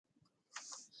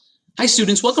Hi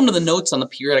students, welcome to the notes on the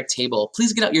periodic table.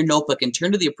 Please get out your notebook and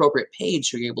turn to the appropriate page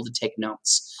so you're able to take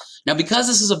notes. Now because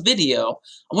this is a video,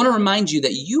 I want to remind you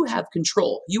that you have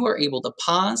control. You are able to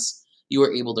pause, you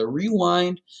are able to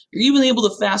rewind, you're even able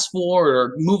to fast forward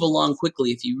or move along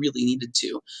quickly if you really needed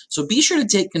to. So be sure to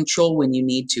take control when you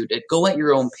need to go at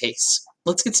your own pace.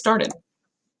 Let's get started.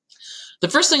 The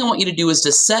first thing I want you to do is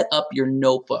to set up your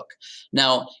notebook.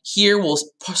 Now, here we'll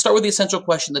start with the essential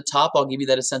question at the top. I'll give you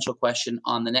that essential question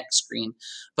on the next screen.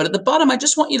 But at the bottom, I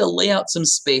just want you to lay out some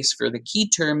space for the key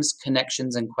terms,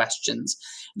 connections, and questions.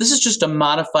 This is just a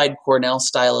modified Cornell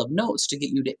style of notes to get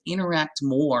you to interact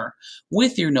more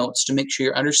with your notes to make sure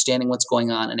you're understanding what's going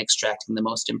on and extracting the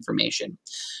most information.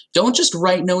 Don't just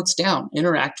write notes down,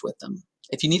 interact with them.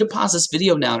 If you need to pause this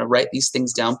video now to write these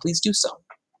things down, please do so.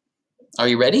 Are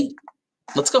you ready?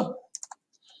 Let's go.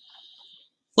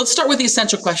 Let's start with the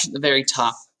essential question at the very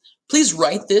top. Please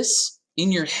write this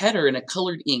in your header in a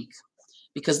colored ink,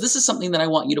 because this is something that I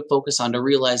want you to focus on, to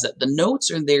realize that the notes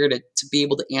are there to be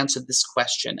able to answer this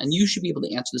question, and you should be able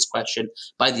to answer this question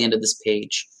by the end of this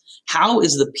page. How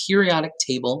is the periodic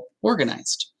table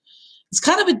organized? It's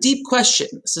kind of a deep question.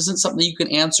 This isn't something you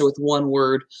can answer with one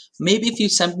word, maybe a few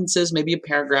sentences, maybe a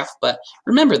paragraph, but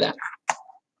remember that.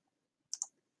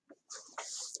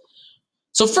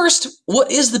 So first, what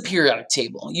is the periodic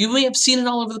table? You may have seen it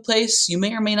all over the place. You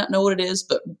may or may not know what it is,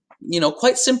 but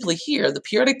quite simply here, the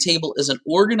periodic table is an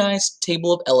organized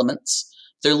table of elements.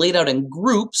 They're laid out in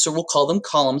groups, or we'll call them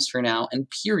columns for now, and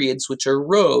periods, which are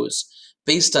rows,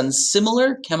 based on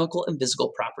similar chemical and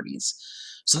physical properties.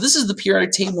 So this is the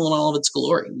periodic table in all of its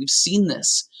glory. We've seen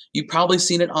this. You've probably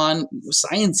seen it on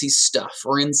sciencey stuff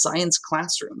or in science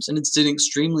classrooms, and it's an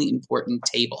extremely important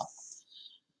table.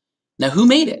 Now, who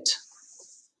made it?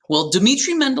 Well,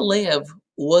 Dmitri Mendeleev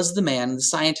was the man, the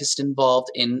scientist involved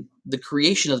in the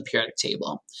creation of the periodic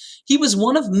table. He was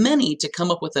one of many to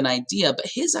come up with an idea, but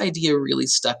his idea really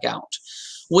stuck out.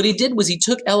 What he did was he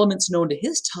took elements known to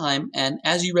his time and,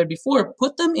 as you read before,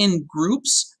 put them in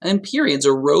groups and periods,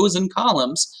 or rows and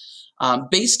columns,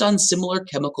 based on similar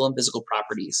chemical and physical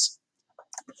properties.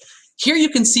 Here you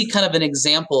can see kind of an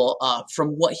example from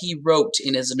what he wrote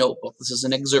in his notebook. This is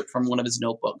an excerpt from one of his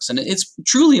notebooks, and it's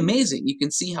truly amazing. You can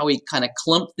see how he kind of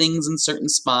clumped things in certain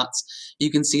spots.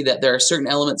 You can see that there are certain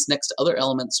elements next to other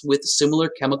elements with similar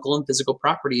chemical and physical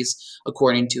properties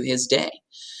according to his day.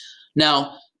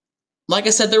 Now, like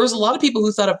I said, there was a lot of people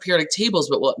who thought of periodic tables,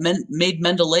 but what made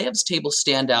Mendeleev's table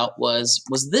stand out was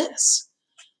this.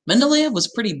 Mendeleev was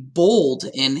pretty bold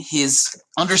in his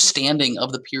understanding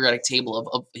of the periodic table,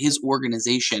 of his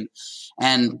organization.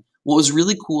 And what was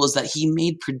really cool is that he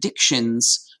made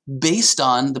predictions based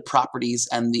on the properties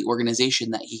and the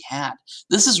organization that he had.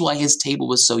 This is why his table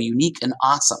was so unique and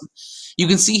awesome. You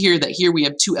can see here that here we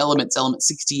have two elements, elements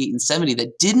 68 and 70,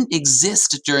 that didn't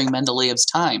exist during Mendeleev's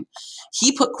time.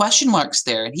 He put question marks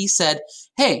there, and he said,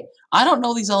 hey, I don't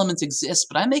know these elements exist,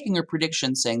 but I'm making a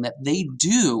prediction saying that they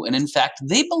do, and in fact,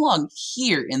 they belong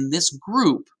here in this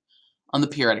group on the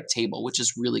periodic table, which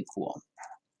is really cool.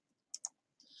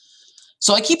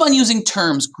 So I keep on using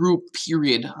terms, group,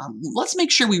 period. Let's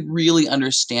make sure we really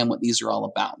understand what these are all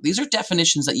about. These are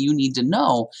definitions that you need to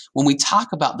know when we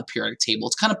talk about the periodic table.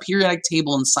 It's kind of periodic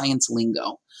table in science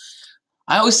lingo.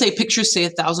 I always say pictures say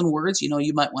 1,000 words.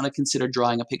 You might want to consider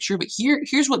drawing a picture, but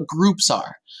here's what groups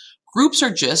are. Groups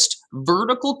are just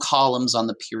vertical columns on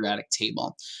the periodic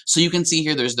table. So you can see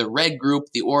here there's the red group,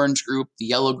 the orange group, the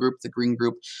yellow group, the green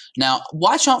group. Now,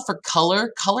 watch out for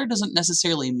color. Color doesn't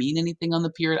necessarily mean anything on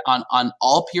the on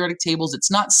all periodic tables. It's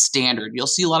not standard. You'll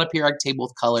see a lot of periodic table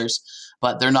with colors,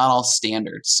 but they're not all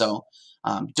standard. So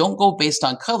don't go based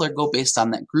on color, go based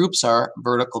on that groups are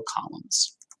vertical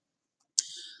columns.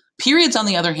 Periods, on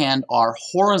the other hand, are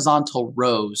horizontal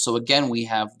rows. So again, we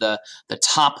have the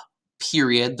top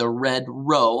period, the red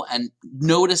row, and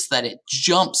notice that it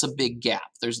jumps a big gap.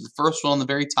 There's the first one on the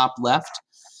very top left,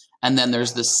 and then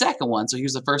there's the second one. So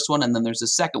here's the first one, and then there's the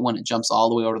second one. It jumps all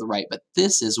the way over to the right, but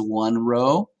this is one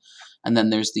row, and then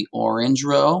there's the orange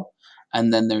row,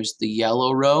 and then there's the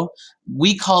yellow row.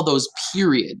 We call those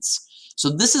periods. So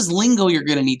this is lingo you're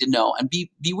going to need to know, and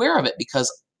beware of it,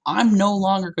 because I'm no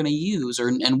longer going to use,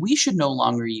 and we should no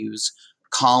longer use,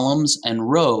 columns and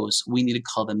rows. We need to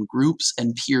call them groups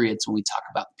and periods when we talk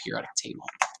about the periodic table.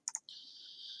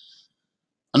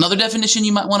 Another definition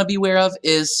you might want to be aware of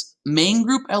is main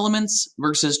group elements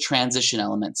versus transition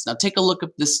elements. Now take a look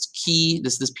at this key,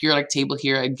 this periodic table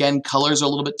here. Again, colors are a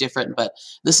little bit different, but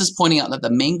this is pointing out that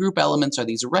the main group elements are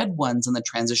these red ones and the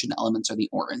transition elements are the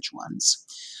orange ones.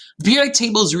 The periodic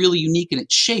table is really unique in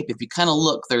its shape. If you kind of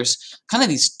look, there's kind of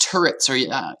these turrets, or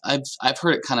I've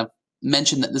heard it kind of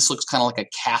mentioned that this looks kind of like a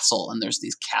castle, and there's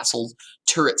these castle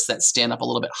turrets that stand up a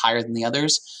little bit higher than the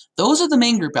others. Those are the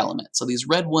main group elements, so these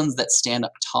red ones that stand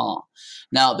up tall.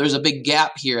 Now, there's a big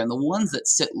gap here, and the ones that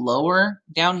sit lower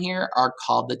down here are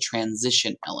called the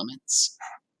transition elements.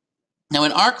 Now,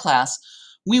 in our class,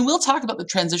 we will talk about the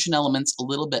transition elements a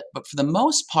little bit, but for the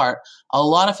most part, a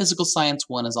lot of Physical Science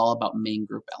 1 is all about main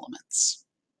group elements.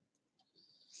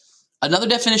 Another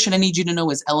definition I need you to know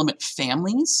is element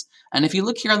families. And if you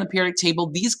look here on the periodic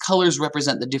table, these colors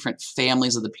represent the different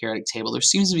families of the periodic table. There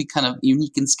seems to be kind of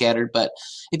unique and scattered, but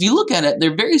if you look at it,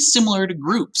 they're very similar to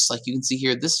groups. Like you can see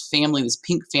here, this family, this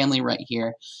pink family right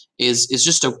here, is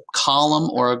just a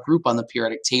column or a group on the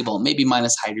periodic table, maybe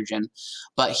minus hydrogen.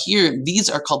 But here,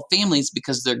 these are called families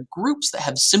because they're groups that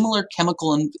have similar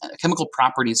chemical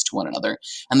properties to one another,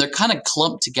 and they're kind of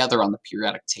clumped together on the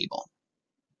periodic table.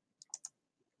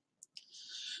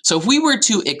 So if we were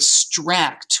to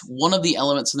extract one of the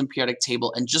elements in the periodic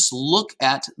table and just look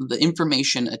at the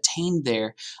information attained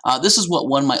there, this is what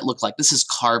one might look like. This is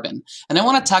carbon. And I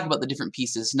want to talk about the different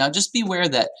pieces. Now just beware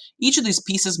that each of these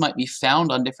pieces might be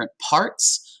found on different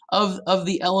parts of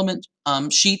the element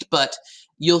sheet, but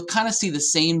you'll kind of see the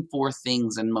same 4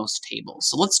 things in most tables.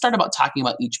 So let's start about talking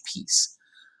about each piece.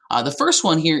 The first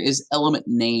one here is element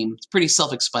name. It's pretty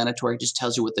self-explanatory. It just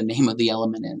tells you what the name of the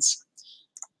element is.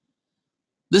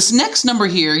 This next number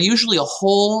here, usually a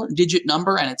whole digit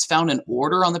number, and it's found in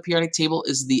order on the periodic table,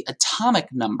 is the atomic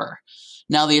number.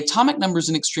 Now, the atomic number is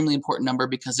an extremely important number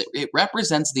because it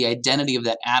represents the identity of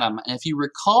that atom. And if you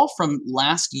recall from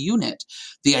last unit,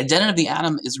 the identity of the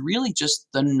atom is really just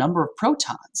the number of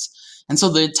protons. And so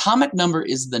the atomic number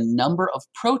is the number of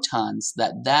protons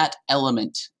that that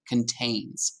element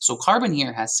contains. So carbon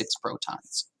here has 6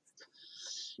 protons.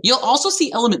 You'll also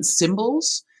see element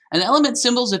symbols. And element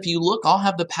symbols, if you look, all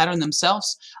have the pattern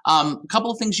themselves. A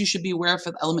couple of things you should be aware of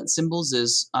with element symbols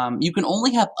is you can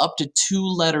only have up to 2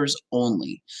 letters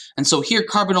only. And so here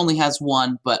carbon only has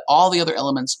 1, but all the other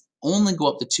elements only go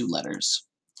up to 2 letters.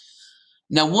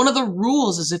 Now, one of the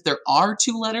rules is if there are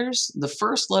 2 letters, the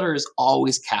first letter is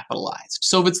always capitalized.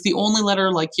 So if it's the only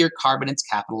letter, like here, carbon, it's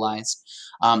capitalized.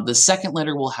 The second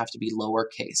letter will have to be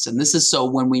lowercase. And this is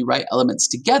so when we write elements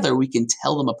together, we can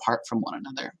tell them apart from one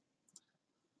another.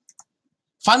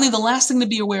 Finally, the last thing to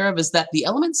be aware of is that the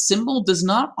element symbol does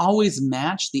not always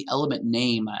match the element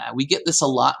name. We get this a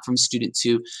lot from students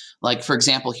who, like for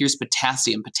example, here's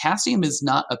potassium. Potassium is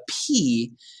not a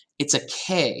P, it's a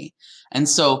K. And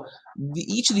so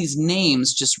each of these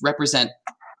names just represent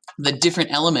the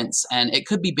different elements, and it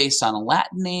could be based on a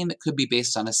Latin name, it could be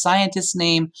based on a scientist's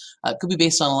name, it could be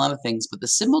based on a lot of things, but the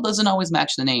symbol doesn't always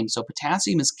match the name. So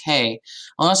potassium is K.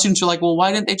 A lot of students are like, well,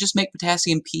 why didn't they just make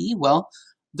potassium P? Well,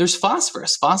 there's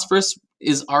phosphorus. Phosphorus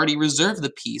is already reserved the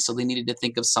P, so they needed to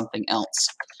think of something else.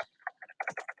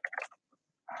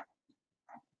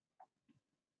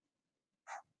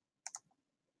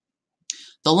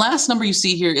 The last number you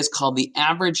see here is called the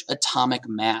average atomic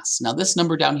mass. Now this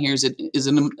number down here is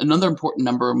another important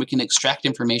number, and we can extract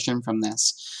information from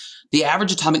this. The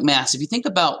average atomic mass, if you think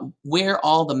about where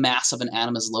all the mass of an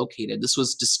atom is located, this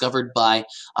was discovered by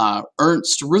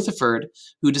Ernst Rutherford,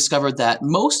 who discovered that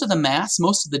most of the mass,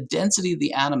 most of the density of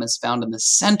the atom is found in the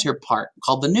center part,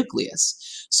 called the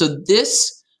nucleus. So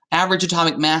this average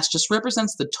atomic mass just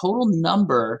represents the total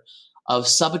number of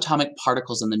subatomic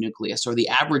particles in the nucleus, or the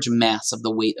average mass of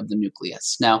the weight of the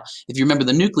nucleus. Now, if you remember,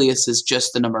 the nucleus is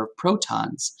just the number of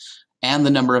protons and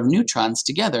the number of neutrons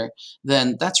together,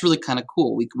 then that's really kind of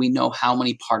cool. We know how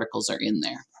many particles are in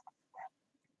there.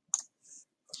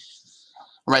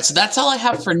 All right, so that's all I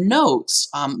have for notes.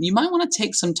 You might want to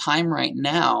take some time right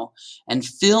now and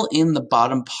fill in the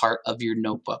bottom part of your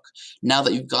notebook. Now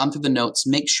that you've gone through the notes,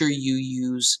 make sure you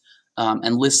use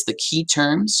and list the key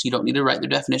terms. You don't need to write the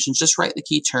definitions, just write the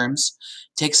key terms.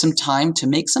 Take some time to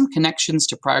make some connections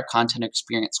to prior content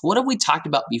experience. What have we talked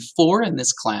about before in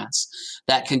this class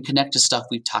that can connect to stuff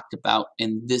we've talked about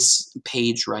in this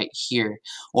page right here?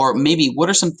 Or maybe what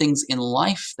are some things in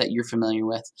life that you're familiar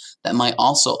with that might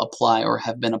also apply or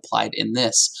have been applied in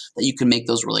this, that you can make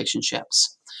those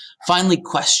relationships? Finally,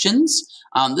 questions.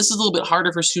 This is a little bit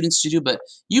harder for students to do, but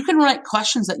you can write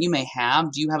questions that you may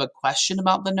have. Do you have a question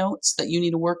about the notes that you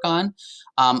need to work on?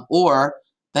 Or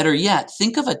better yet,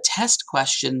 think of a test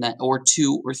question or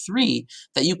 2 or 3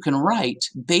 that you can write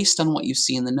based on what you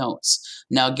see in the notes.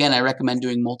 Now, again, I recommend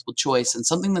doing multiple choice and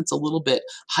something that's a little bit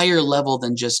higher level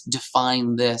than just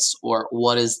define this or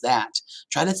what is that.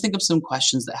 Try to think of some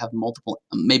questions that have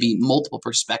maybe multiple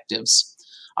perspectives.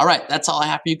 All right, that's all I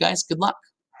have for you guys. Good luck.